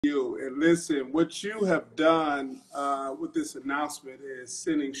you. And listen, what you have done with this announcement is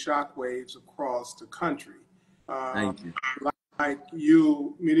sending shockwaves across the country. Thank you. Like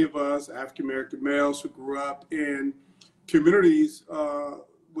you, many of us African-American males who grew up in communities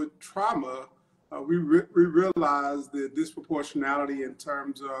with trauma, we realize the disproportionality in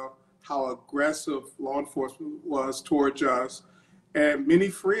terms of how aggressive law enforcement was towards us. And many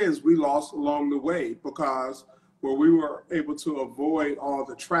friends we lost along the way because where we were able to avoid all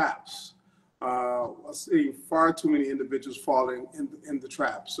the traps, seeing far too many individuals falling in the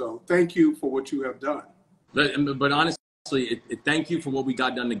trap. So thank you for what you have done. But honestly, thank you for what we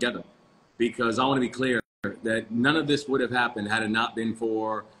got done together, because I want to be clear that none of this would have happened had it not been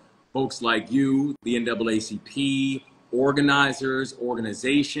for folks like you, the NAACP, organizers,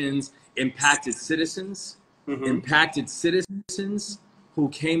 organizations, impacted citizens who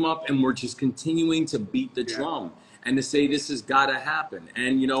came up and were just continuing to beat the drum and to say this has got to happen.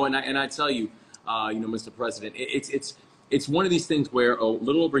 And and I tell you, Mr. President, it's one of these things where a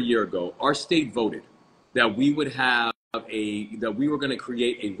little over a year ago, our state voted that we would have that we were going to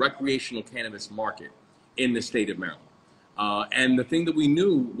create a recreational cannabis market in the state of Maryland. And the thing that we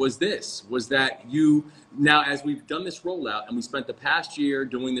knew was that now, as we've done this rollout and we spent the past year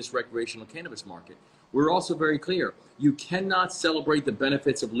doing this recreational cannabis market, we're also very clear. You cannot celebrate the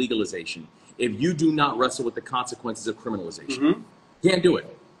benefits of legalization if you do not wrestle with the consequences of criminalization. Can't do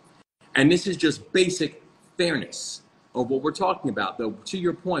it. And this is just basic fairness of what we're talking about. Though, to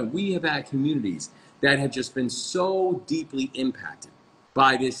your point, we have had communities that have just been so deeply impacted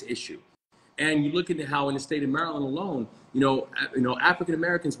by this issue. And you look at how in the state of Maryland alone, African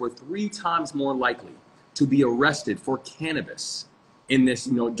Americans were 3 times more likely to be arrested for cannabis in this,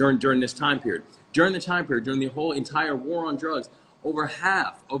 during this time period. During the whole entire war on drugs, over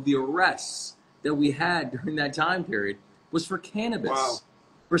half of the arrests that we had during that time period was for cannabis,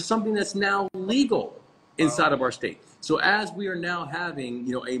 for something that's now legal inside of our state. So as we are now having,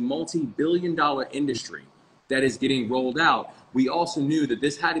 a multi-billion-dollar industry that is getting rolled out, we also knew that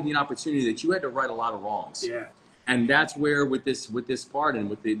this had to be an opportunity that you had to right a lot of wrongs. Yeah. And that's where with this pardon,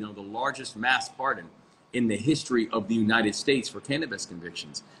 with the largest mass pardon in the history of the United States for cannabis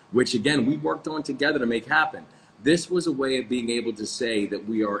convictions, which again, we worked on together to make happen. This was a way of being able to say that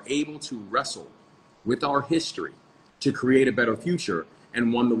we are able to wrestle with our history to create a better future,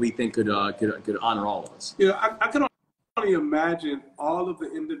 and one that we think could honor all of us. I can only imagine all of the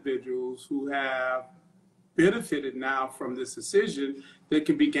individuals who have benefited now from this decision. They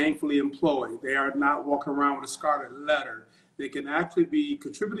can be gainfully employed. They are not walking around with a scarlet letter. They can actually be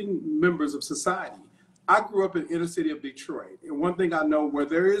contributing members of society. I grew up in the inner city of Detroit, and one thing I know, where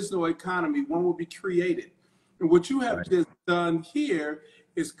there is no economy, one will be created. And what you have just done here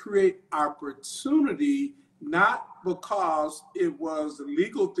is create opportunity, not because it was the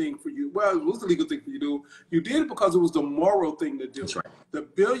legal thing for you. Well, it was the legal thing for you to do. You did it because it was the moral thing to do. That's right. The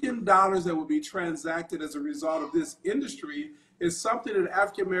 $1 billion that will be transacted as a result of this industry is something that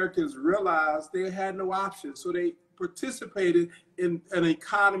African Americans realized they had no option. So they participated in an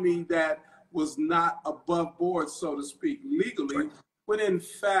economy that was not above board, so to speak, legally, right, when in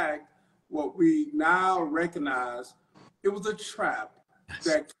fact, what we now recognize, it was a trap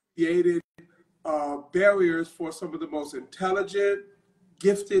that created barriers for some of the most intelligent,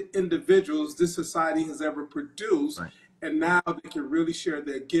 gifted individuals this society has ever produced. Right. And now they can really share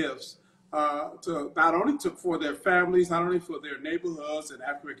their gifts to not only for their families, not only for their neighborhoods and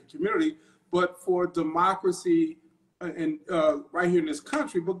African community, but for democracy and right here in this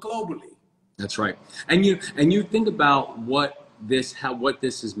country, but globally. That's right. And you think about what this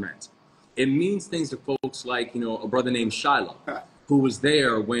has meant. It means things to folks like, a brother named Shiloh, who was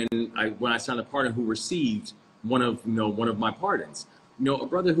there when I signed a pardon, who received one of my pardons. A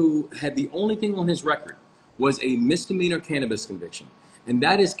brother who had the only thing on his record was a misdemeanor cannabis conviction. And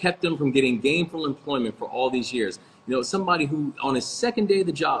that has kept him from getting gainful employment for all these years. Somebody who on his second day of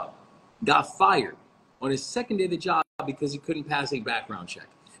the job got fired on his second day of the job because he couldn't pass a background check.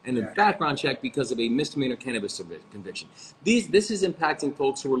 And the background check because of a misdemeanor cannabis conviction. This is impacting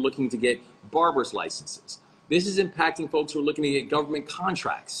folks who are looking to get barber's licenses. This is impacting folks who are looking to get government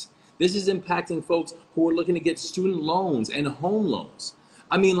contracts. This is impacting folks who are looking to get student loans and home loans.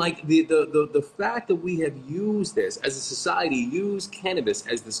 I mean, like the fact that we have used this as a society, used cannabis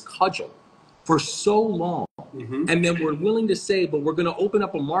as this cudgel for so long, and then we're willing to say, but we're going to open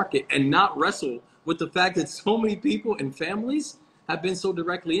up a market and not wrestle with the fact that so many people and families have been so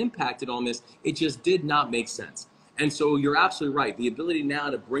directly impacted on this. It just did not make sense. And so you're absolutely right. The ability now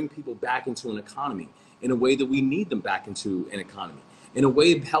to bring people back into an economy in a way that we need them back into an economy. in a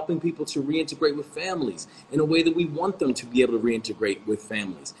way of helping people to reintegrate with families, in a way that we want them to be able to reintegrate with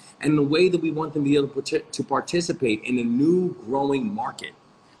families, and in a way that we want them to be able to participate in a new growing market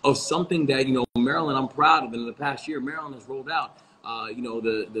of something that, you know, Maryland, I'm proud of. In the past year, Maryland has rolled out, you know,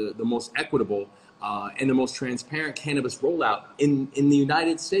 the most equitable and the most transparent cannabis rollout in the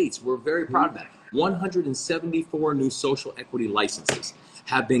United States. We're very proud of that. 174 new social equity licenses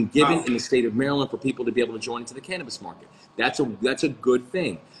have been given in the state of Maryland for people to be able to join into the cannabis market. That's a good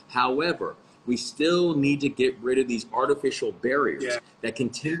thing. However, we still need to get rid of these artificial barriers that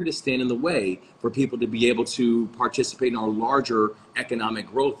continue to stand in the way for people to be able to participate in our larger economic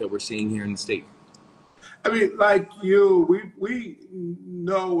growth that we're seeing here in the state. I mean, like you, we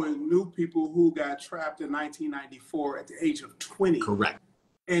know and knew people who got trapped in 1994 at the age of 20. Correct.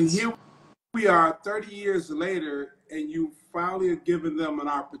 And here we are 30 years later, and you finally have given them an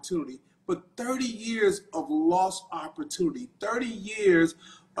opportunity. But 30 years of lost opportunity, 30 years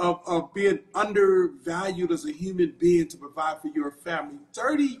of being undervalued as a human being to provide for your family,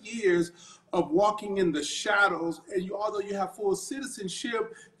 30 years of walking in the shadows, and although you have full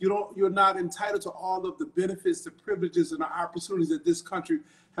citizenship, you're not entitled to all of the benefits, the privileges, and the opportunities that this country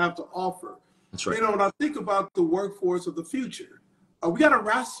have to offer. That's right. You know, when I think about the workforce of the future, we got to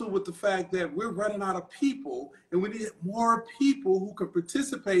wrestle with the fact that we're running out of people, and we need more people who can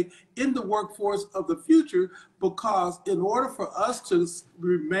participate in the workforce of the future, because in order for us to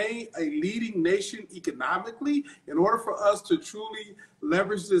remain a leading nation economically, in order for us to truly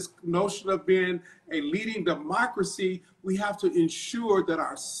leverage this notion of being a leading democracy, we have to ensure that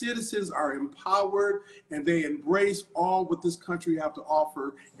our citizens are empowered and they embrace all what this country have to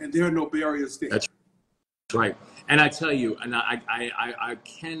offer, and there are no barriers there. That's right. And I tell you, and I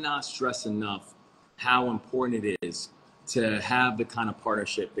cannot stress enough how important it is to have the kind of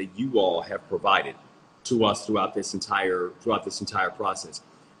partnership that you all have provided to us throughout this entire process.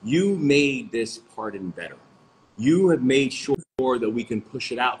 You made this pardon better. You have made sure that we can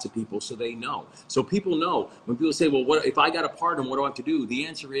push it out to people so they know. So people know when people say, well, what if I got a pardon, what do I have to do? The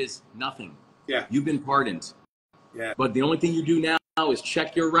answer is nothing. Yeah. You've been pardoned. Yeah. But the only thing you do now is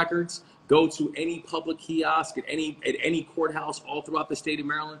check your records. Go to any public kiosk at any courthouse all throughout the state of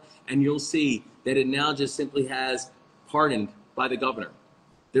Maryland, and you'll see that it now just simply has pardoned by the governor.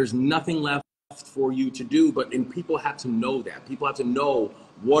 There's nothing left for you to do, and people have to know that. People have to know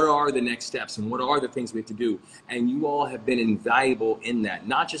what are the next steps and what are the things we have to do. And you all have been invaluable in that,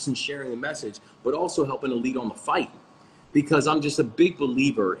 not just in sharing the message, but also helping to lead on the fight. Because I'm just a big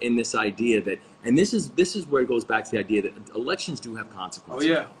believer in this idea that, and this is where it goes back to the idea that elections do have consequences.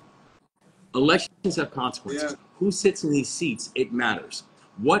 Oh, yeah. Elections have consequences. Yeah. Who sits in these seats, it matters.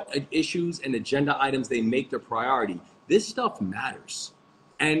 What issues and agenda items they make their priority, this stuff matters.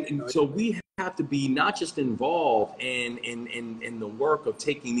 And so we have to be not just involved in the work of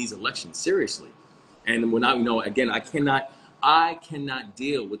taking these elections seriously. And when I cannot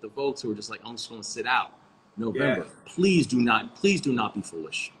deal with the folks who are just like, I'm just going to sit out November. Yeah. Please do not be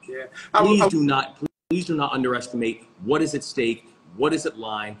foolish. Yeah. Please do not underestimate what is at stake, what is at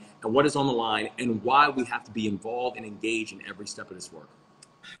line, and what is on the line, and why we have to be involved and engaged in every step of this work.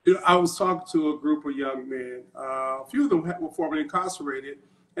 You know, I was talking to a group of young men. A few of them were formerly incarcerated,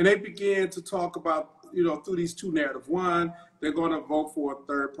 and they began to talk about, you know, through these two narratives. One, they're going to vote for a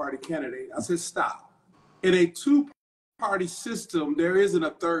third-party candidate. I said, stop. In a two-party system, there isn't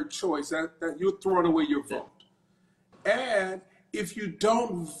a third choice. That you're throwing away your vote. And if you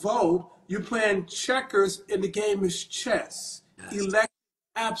don't vote, you're playing checkers, and the game is chess. Yes. Election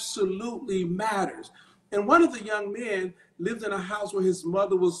absolutely matters. And one of the young men lived in a house where his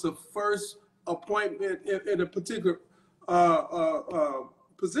mother was the first appointment in a particular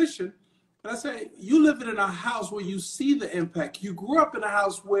position. And I say, you live in a house where you see the impact. You grew up in a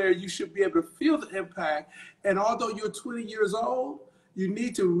house where you should be able to feel the impact. And although you're 20 years old, you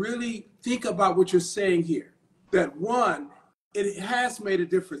need to really think about what you're saying here. That one, it has made a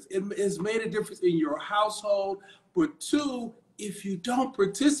difference. It has made a difference in your household. But two, if you don't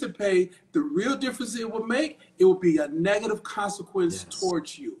participate, the real difference it will make, it will be a negative consequence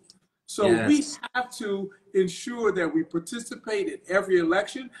towards you. So we have to ensure that we participate in every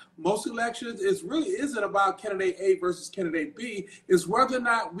election. Most elections really isn't about candidate A versus candidate B. It's whether or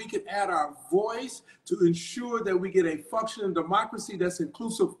not we can add our voice to ensure that we get a functioning democracy that's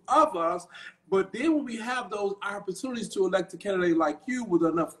inclusive of us, But then when we have those opportunities to elect a candidate like you with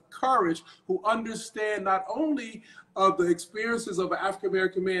enough courage, who understand not only the experiences of an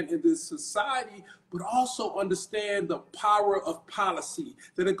African-American man in this society, but also understand the power of policy,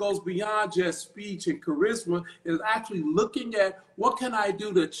 that it goes beyond just speech and charisma. It is actually looking at what can I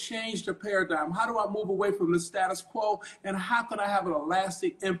do to change the paradigm? How do I move away from the status quo? And how can I have a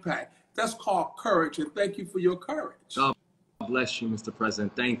lasting impact? That's called courage, and thank you for your courage. God bless you, Mr.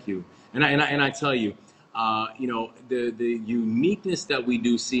 President. Thank you. And I tell you, you know, the uniqueness that we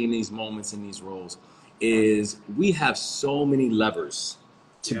do see in these moments, in these roles, is we have so many levers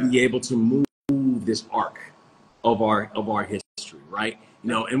to be able to move this arc of our history, right? You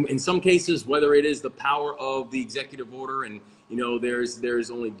know, and in some cases, whether it is the power of the executive order, and you know, there's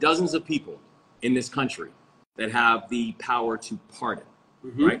only dozens of people in this country that have the power to pardon,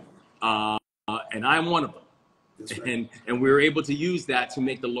 right? And I'm one of them. Right. And we were able to use that to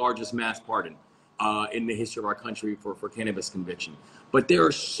make the largest mass pardon in the history of our country for cannabis conviction. But there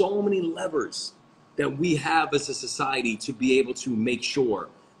are so many levers that we have as a society to be able to make sure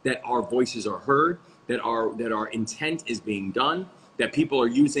that our voices are heard, that our intent is being done, that people are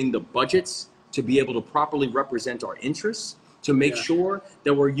using the budgets to be able to properly represent our interests, to make sure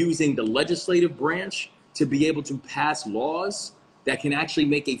that we're using the legislative branch to be able to pass laws that can actually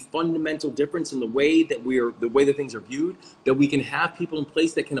make a fundamental difference in the way that things are viewed, that we can have people in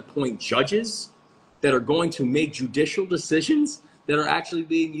place that can appoint judges that are going to make judicial decisions that are actually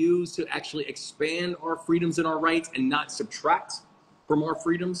being used to actually expand our freedoms and our rights and not subtract from our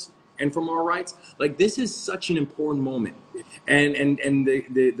freedoms and from our rights. Like, this is such an important moment. And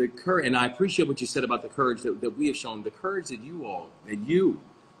the courage, and I appreciate what you said about the courage that we have shown, the courage that you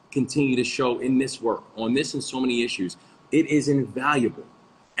continue to show in this work, on this and so many issues. It is invaluable,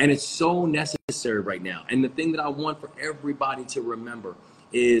 and it's so necessary right now. And the thing that I want for everybody to remember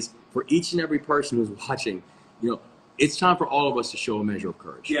is, for each and every person who's watching, you know, it's time for all of us to show a measure of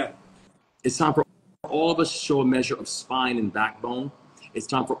courage. Yeah. It's time for all of us to show a measure of spine and backbone. It's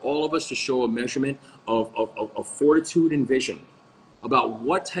time for all of us to show a measurement of fortitude and vision about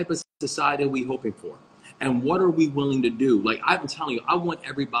what type of society are we hoping for, and what are we willing to do. Like, I'm telling you, I want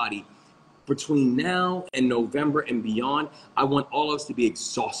everybody, between now and November and beyond, I want all of us to be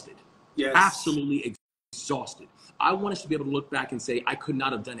exhausted. Yes. Absolutely exhausted. I want us to be able to look back and say, I could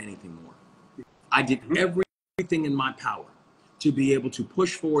not have done anything more. I did everything in my power to be able to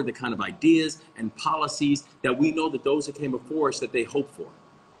push forward the kind of ideas and policies that we know that those that came before us, that they hope for,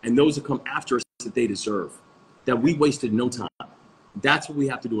 and those that come after us, that they deserve, that we wasted no time. That's what we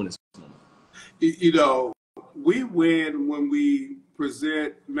have to do in this moment. You know, we win when we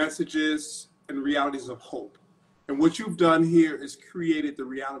present messages and realities of hope. And what you've done here is created the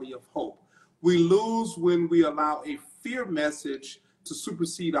reality of hope. We lose when we allow a fear message to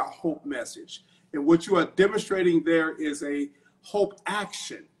supersede our hope message. And what you are demonstrating there is a hope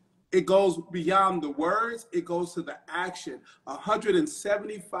action. It goes beyond the words, it goes to the action.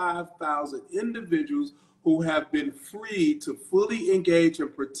 175,000 individuals who have been free to fully engage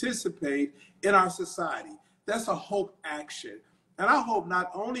and participate in our society. That's a hope action. And I hope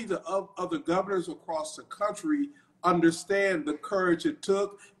not only the other governors across the country understand the courage it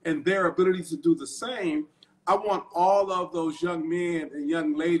took and their ability to do the same. I want all of those young men and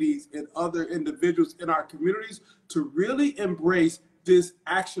young ladies and other individuals in our communities to really embrace this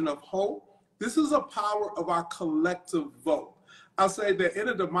action of hope. This is a power of our collective vote. I'll say that in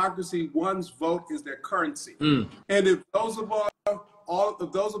a democracy, one's vote is their currency. And if those of us, all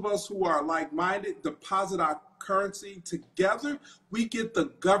of those of us who are like-minded, deposit our currency together, we get the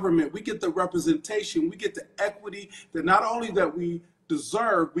government, we get the representation, we get the equity that not only that we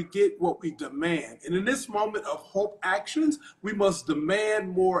deserve, we get what we demand. And in this moment of hope actions, we must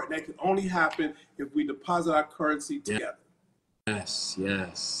demand more, and that can only happen if we deposit our currency together. Yes,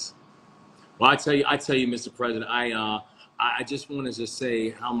 yes. Well, I tell you, Mr. President, I just want to just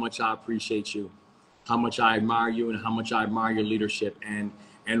say how much I appreciate you, how much I admire you, and how much I admire your leadership. And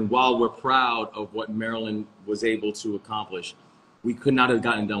while we're proud of what Maryland was able to accomplish, we could not have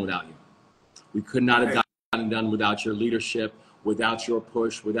gotten done without you. We could not have gotten done without your leadership, without your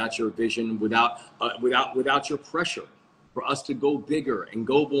push, without your vision, without your pressure for us to go bigger and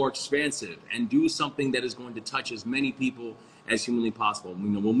go more expansive and do something that is going to touch as many people as humanly possible. You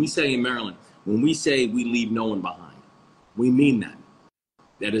know, when we say in Maryland, when we say we leave no one behind, we mean that.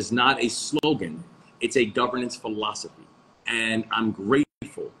 That is not a slogan. It's a governance philosophy. And I'm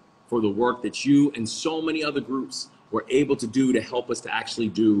grateful for the work that you and so many other groups were able to do to help us to actually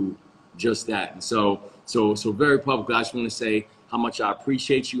do just that. And so very publicly, I just want to say how much I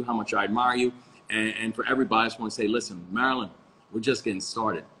appreciate you, how much I admire you. And for everybody, I just want to say, listen, Maryland, we're just getting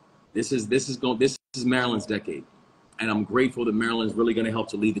started. This is Maryland's decade, and I'm grateful that Maryland's really going to help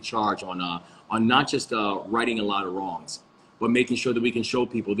to lead the charge on not just righting a lot of wrongs, but making sure that we can show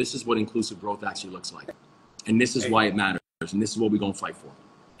people this is what inclusive growth actually looks like, and this is why it matters, and this is what we're going to fight for.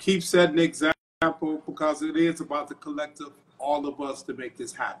 Keep setting the example, because it is about the collective, all of us, to make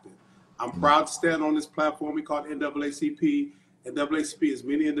this happen. I'm proud to stand on this platform we call NAACP. NAACP is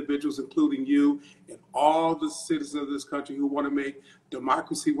many individuals, including you, and all the citizens of this country who want to make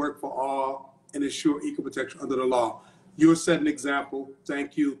democracy work for all and ensure equal protection under the law. You're setting an example.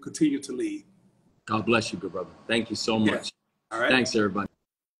 Thank you. Continue to lead. God bless you, good brother. Thank you so much. Yeah. All right. Thanks, everybody.